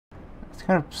It's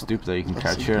kind of stupid that you can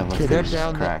crouch here and look Okay, through they're these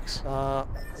down cracks. the,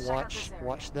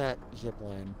 watch that zip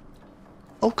line.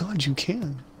 Oh god, you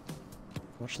can.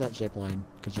 Watch that zip line,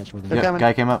 because that's where they Yeah, coming.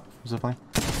 guy came up. Zip line.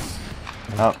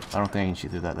 Oh, I don't think I can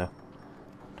shoot through that though.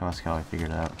 Don't ask how I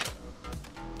figured it out.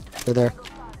 They're there.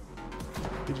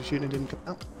 Did you shoot and it didn't come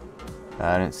out?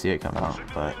 I didn't see it come out,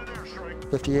 but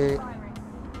 58.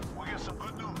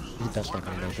 That's not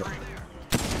gonna make it.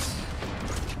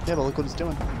 Yeah, but look what it's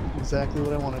doing. Exactly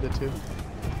what I wanted it to.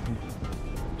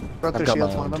 Broke I've their got my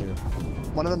shields, one of own them. too.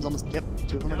 One of them's almost, yep,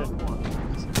 two of them are dead.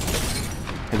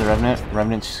 hey, the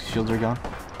Revenant shields are gone.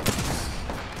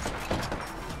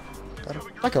 Got it.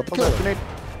 I killed the Oh, killer. God, grenade.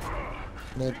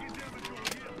 Mid.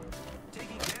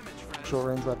 Short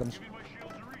range weapons.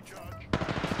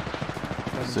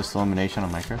 Assist elimination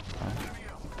on micro.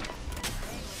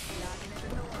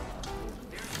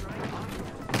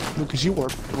 Lucas, you were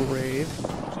brave.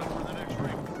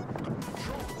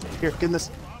 Here, get in this.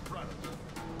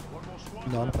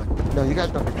 No, I'm fine. No, you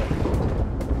guys don't pick up.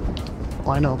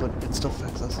 Well, I know, but it still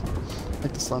affects us.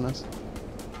 Like the slowness.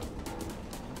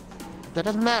 That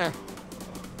doesn't matter.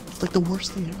 It's like the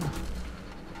worst thing ever.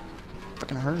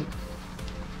 Fucking hurt.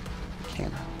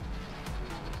 Can't.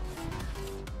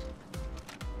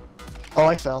 Oh,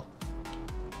 I fell.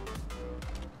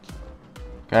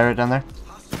 Guy right down there.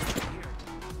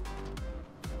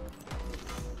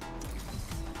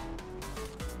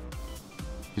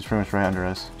 He's pretty much right under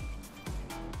us.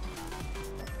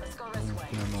 Yeah,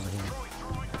 I'm over here.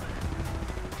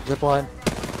 Zip line.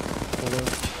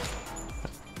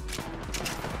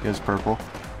 He has purple.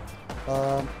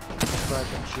 Try to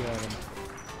shoot at him.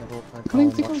 What do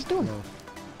you think I was doing?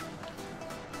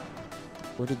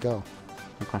 Where'd he go?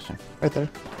 Good question. Right there.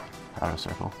 Out of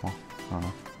circle. Well, I don't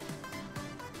know.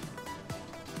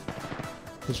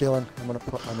 He's healing. I'm gonna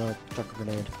chuck a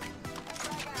grenade.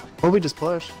 Or we just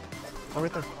push. Oh,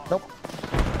 right there. Nope.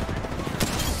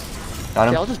 Got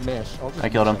him. Yeah, I'll just miss. I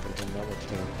killed him. That works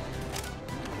too.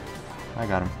 I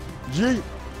got him. Gee!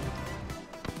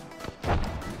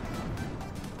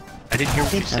 I didn't hear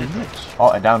what you said. Oh,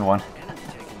 I downed one.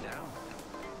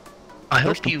 I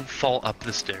hope you fall up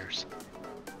the stairs.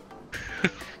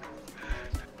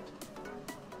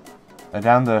 I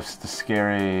downed the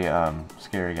scary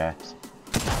guy.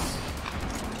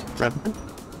 Revenant?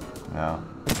 No.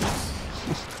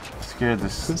 Scared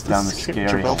this Who's down the the scary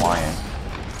Gibraltar? Hawaiian.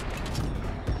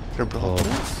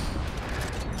 Gibraltar?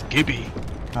 Gibby.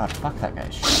 God, fuck that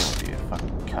guy's shield, you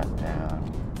fucking cut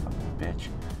down. Fucking bitch.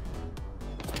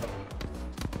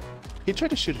 He tried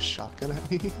to shoot a shotgun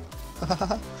at me.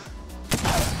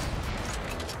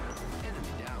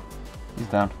 He's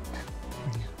down.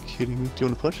 Are you kidding me? Do you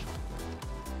want to push?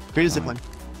 Create a zipline.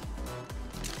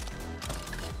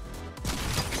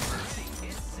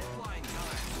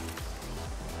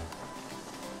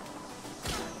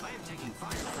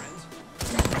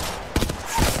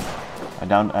 I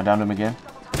downed him again.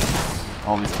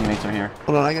 All of his teammates are here.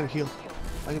 Hold on, I gotta heal.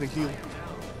 I gotta heal.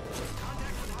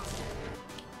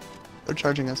 They're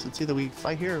charging us. It's either we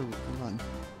fight here or we run.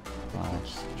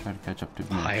 Just try to catch up to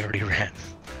me. I already ran.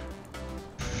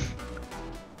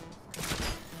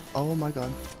 Oh my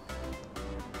god.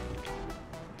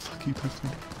 Fuck you, Puffin.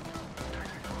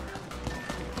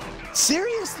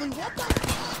 Seriously, what the?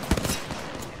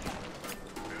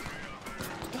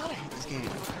 God, I hate this game.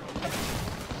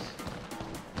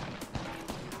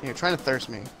 Yeah, you're trying to thirst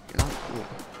me. You're not cool.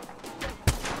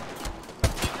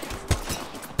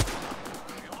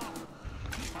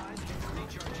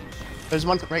 There's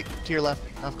one right to your left,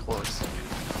 of course.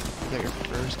 You got your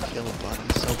first kill, bud. I'm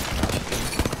so proud of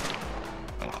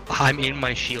you. I'm in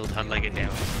my shield. How'd I get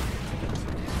down?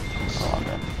 Oh, I'm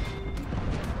dead.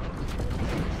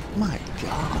 My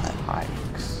god.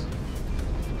 Yikes.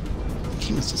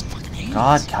 He was just fucking hating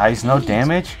God, us. guys, no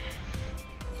damage?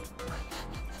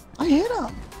 I hit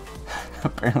him.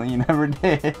 Apparently you never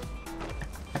did.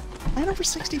 I had over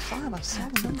 65. I saw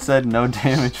the It number. said no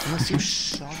damage. Unless you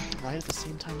shot right at the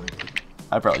same time I did.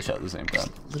 I probably shot at the same time.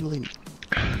 Literally,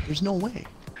 there's no way.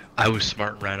 I was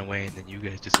smart and ran away, and then you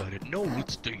guys decided, no,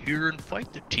 let's stay here and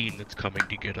fight the team that's coming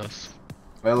to get us.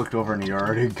 I looked over and you're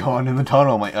already gone in the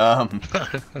tunnel. I'm like,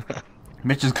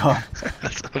 Mitch is gone.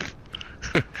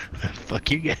 Fuck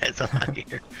you guys, I'm out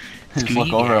here. Just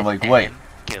look over, I'm like, wait.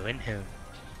 Killing him.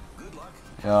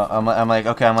 Yeah, I'm like,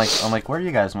 okay, I'm like, where are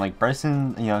you guys? I'm like,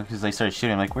 Bryson, you know, because they started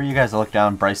shooting. I'm like, where are you guys? I look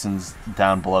down, Bryson's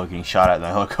down below getting shot at, and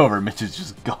I look over, Mitch is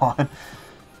just gone.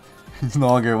 He's no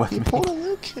longer with me. Poor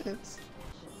Lucas.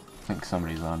 I think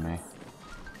somebody's on me.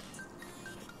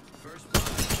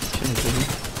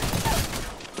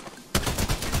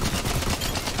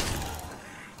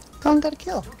 Colin got a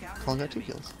kill. Colin got 2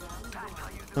 kills.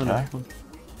 Oh no. Okay.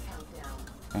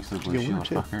 Thanks to the blue Yeah, shield, one or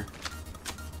two. fucker.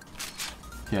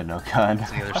 He had no gun.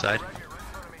 It's the other side.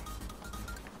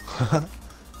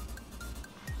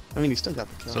 I mean, he still got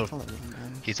the kill. So- That's all that really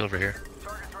matters. He's over here.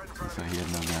 So he had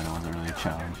no gun, it wasn't really a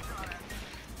challenge.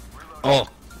 Oh!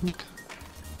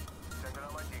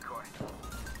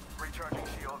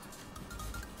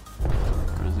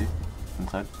 Where is he?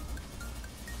 Inside?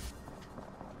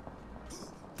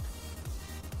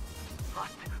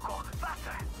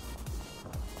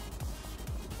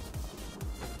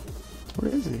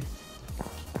 Where is he?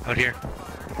 Out here.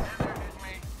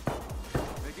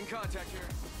 Making contact here.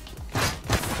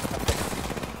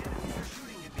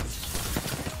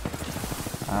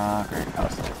 Ah, great.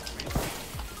 House.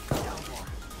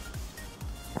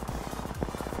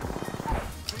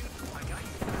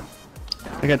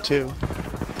 I got two.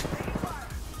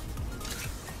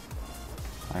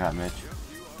 I got Mitch.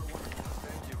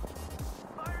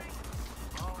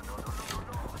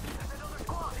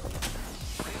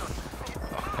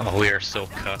 Oh, we are so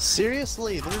cussed.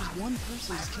 Seriously, there's one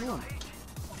person to kill him.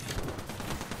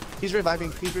 He's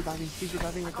reviving. He's reviving. He's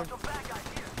reviving right there.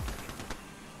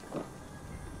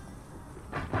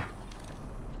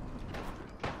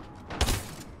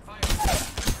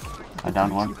 I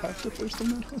downed one. You have to force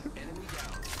them out.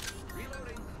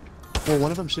 Well,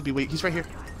 one of them should be weak. He's right here.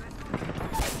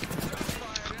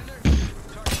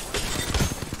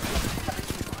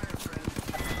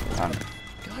 Downed.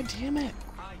 God damn it.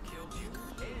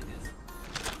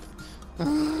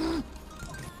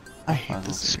 I hate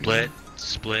this. Split,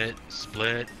 split,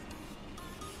 split.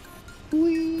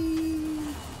 Whee.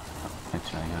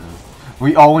 Mitch, I gotta...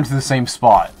 We all went to the same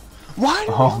spot. Why? did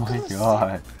we Oh all my go the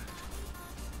god.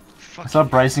 Fuck I saw you.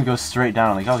 Bryson go straight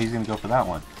down. I'm like, oh, he's gonna go for that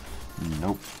one.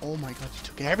 Nope. same- Oh my god, you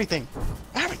took everything.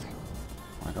 Everything.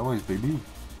 Like always, baby.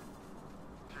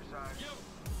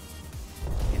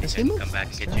 Does Think he I move can come back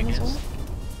and get faster you on his guys. own?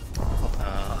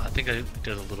 I think I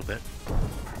did a little bit.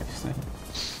 Bryson.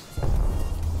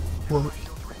 What?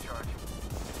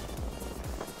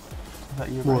 Is that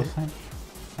you, What? Bryson?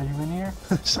 Are you in here?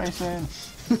 Bryson!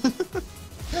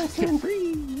 Get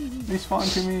free.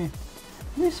 Respawn to me!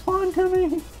 Respawn to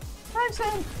me!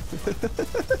 Bryson!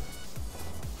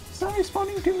 He's not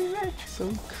responding to me, Mitch!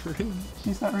 So cringe.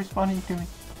 He's not responding to me.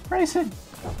 Bryson!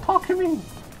 Talk to me!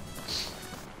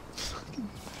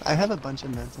 I have a bunch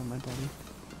of meds on my body.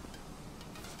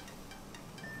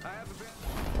 I have a bit.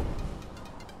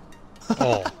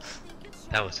 Oh,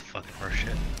 that was fucking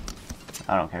horseshit.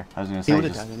 I don't care. I was gonna He say would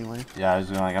have just... died anyway. Yeah, I was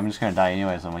gonna, like, I'm just gonna die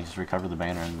anyway, so I'm like, just recover the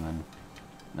banner and then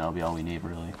that'll be all we need,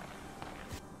 really.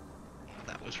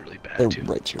 That was really bad They're too.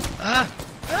 right here. Ah!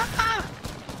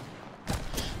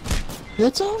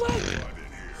 It's alright.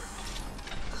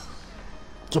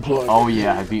 Deploy. Oh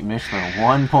yeah, I beat Mitch for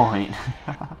 1 point.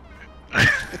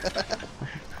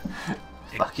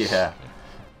 Fuck yeah.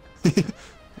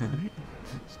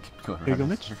 Go Here you go,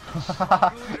 Mitch.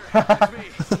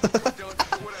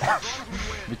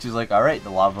 Mitch is like, alright, the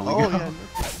lava will Oh go. yeah.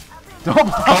 Don't.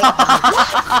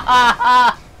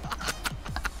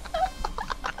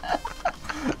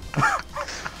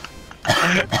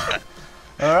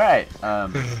 Alright,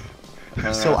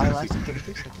 So I lasted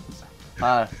 36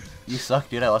 seconds. you suck,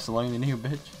 dude. I lasted longer than you,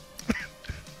 bitch.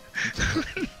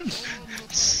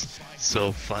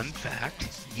 So, fun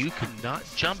fact, you cannot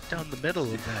jump down the middle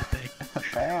of that thing.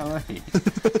 Apparently.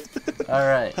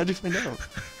 Alright. How'd you find out?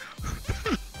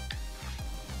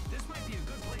 This might be a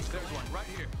good place. There's one right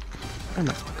here. I'm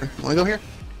not fucker. Wanna go here?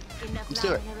 Let's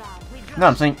do it. No,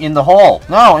 I'm saying in the hole.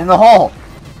 No, in the hole.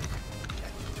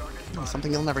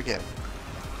 Something you'll never get.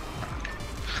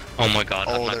 Oh my god,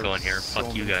 I'm Oh, not there going was here. so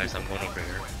Fuck you many guys, I'm going over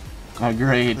here.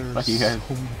 Agreed. There's Fuck you guys.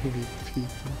 so many people.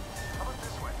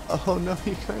 Oh no,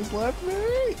 you guys left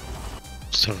me!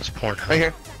 So it's Pornhub. Right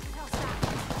here.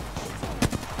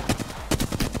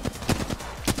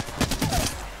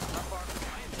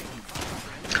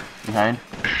 Behind.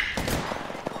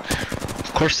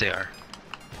 Of course they are.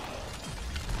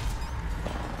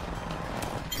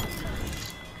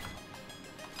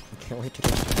 I can't wait to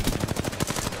get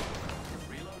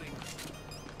Reloading.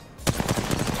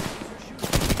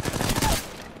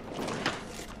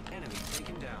 Enemy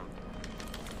taken down.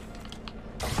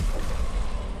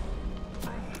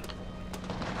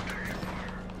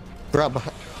 Bro,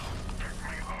 behind.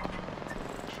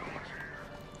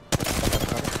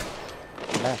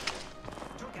 Left.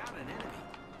 Took out an enemy.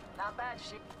 Not bad,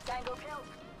 shit. Tango killed.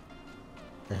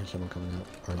 There's someone coming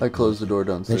out. Or- I closed the door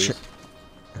They downstairs, should.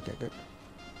 Okay, good.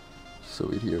 so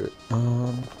we'd hear it.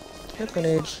 Hand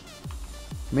grenades.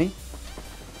 Me?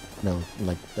 No,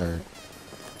 like they're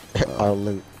our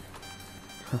loot.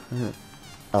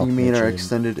 Oh, you mean our mentioned.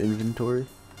 extended inventory?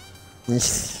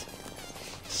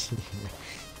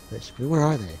 Where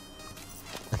are they?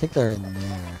 I think they're in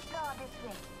there.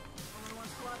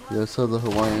 Yeah, I saw the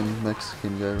Hawaiian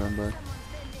Mexican guy run by.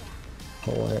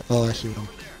 Oh, I see them.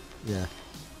 Yeah.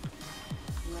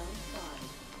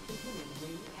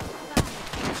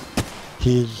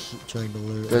 He's trying to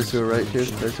loot. Guys to our right here.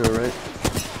 Guys to our right.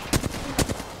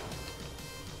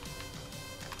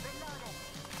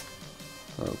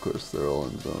 Oh, of course, they're all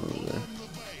in zone over there.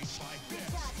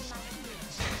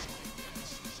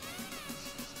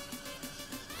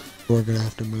 We're gonna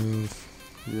have to move.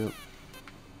 Yep.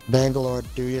 Bangalore,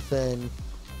 do your thing.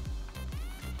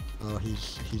 Oh,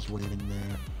 he's waiting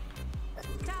there.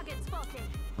 Target spotted.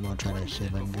 I'm gonna try to see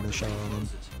if I can get a shot on him.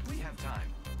 We have time.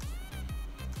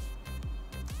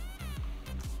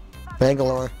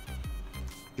 Bangalore,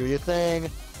 do your thing.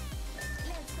 Let's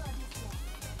go this way.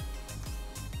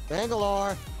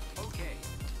 Bangalore. Okay.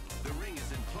 The ring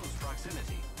is in close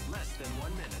proximity. Less than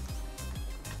 1 minute.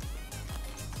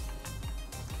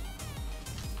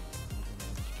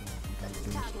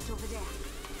 Target over there.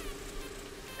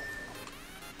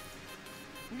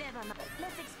 Never mind.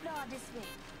 Let's explore this way.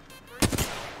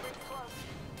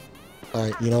 All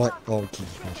right, you know what? Oh,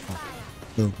 Jesus Christ! Fuck.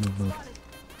 Move.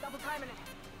 Double timing it.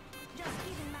 Just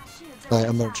giving my shields. All right,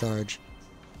 I'm gonna charge.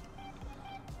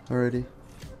 Alrighty.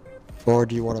 Or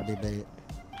do you want to be bait?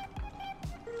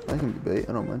 I can be bait.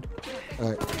 I don't mind. All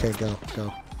right, okay, go.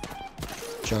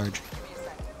 Charge.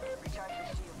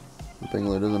 The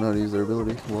Bangalore doesn't know how to use their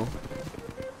ability. Well,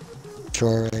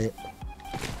 Sure, right.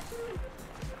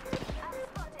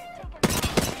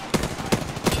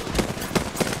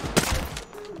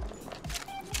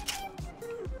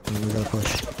 And we gotta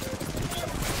push.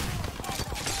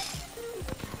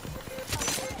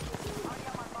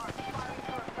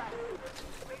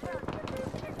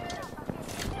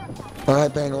 All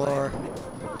right, Bangalore.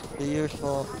 Be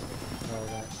useful. No,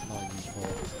 that's not useful.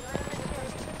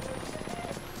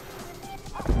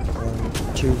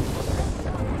 1, 2.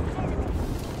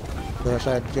 Go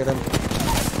outside, get him.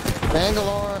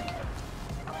 Bangalore!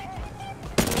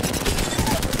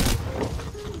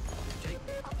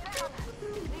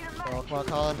 Oh, come on,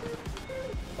 Colin.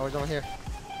 Oh, he's over here.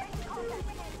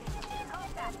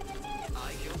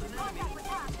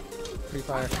 Free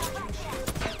fire.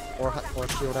 Or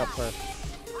shield up first.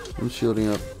 I'm shielding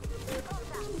up.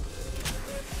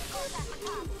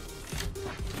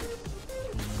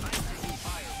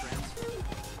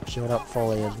 Shield up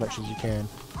fully as much as you can.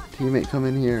 Teammate, come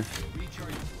in here.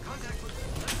 Recharge. Contact with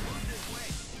this way.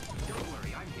 Don't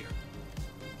worry, I'm here.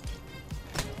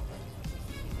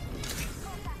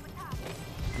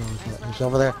 No, he's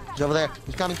over there. He's over there.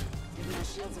 He's coming.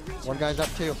 One guy's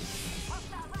up too.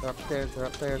 They're upstairs.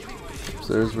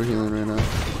 Upstairs, we're healing right now.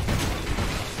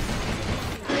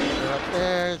 They're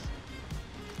upstairs.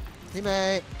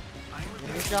 Teammate. Give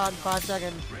me a shot in 5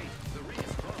 seconds.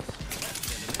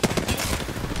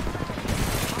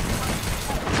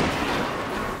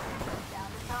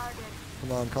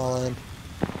 Come on, Colin.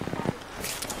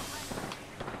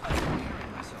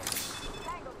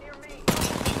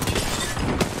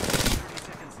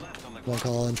 Come on,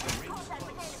 Colin.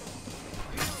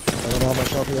 I don't know how much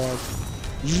help he has.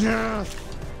 Yes!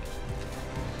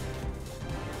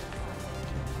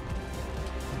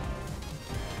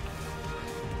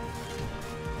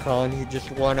 Colin, you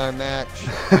just won our match.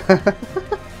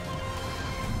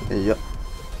 Yep.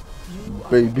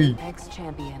 Baby.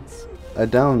 Ex-champions. I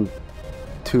downed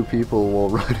 2 people while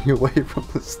riding away from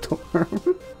the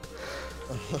storm.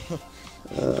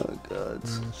 Oh, God.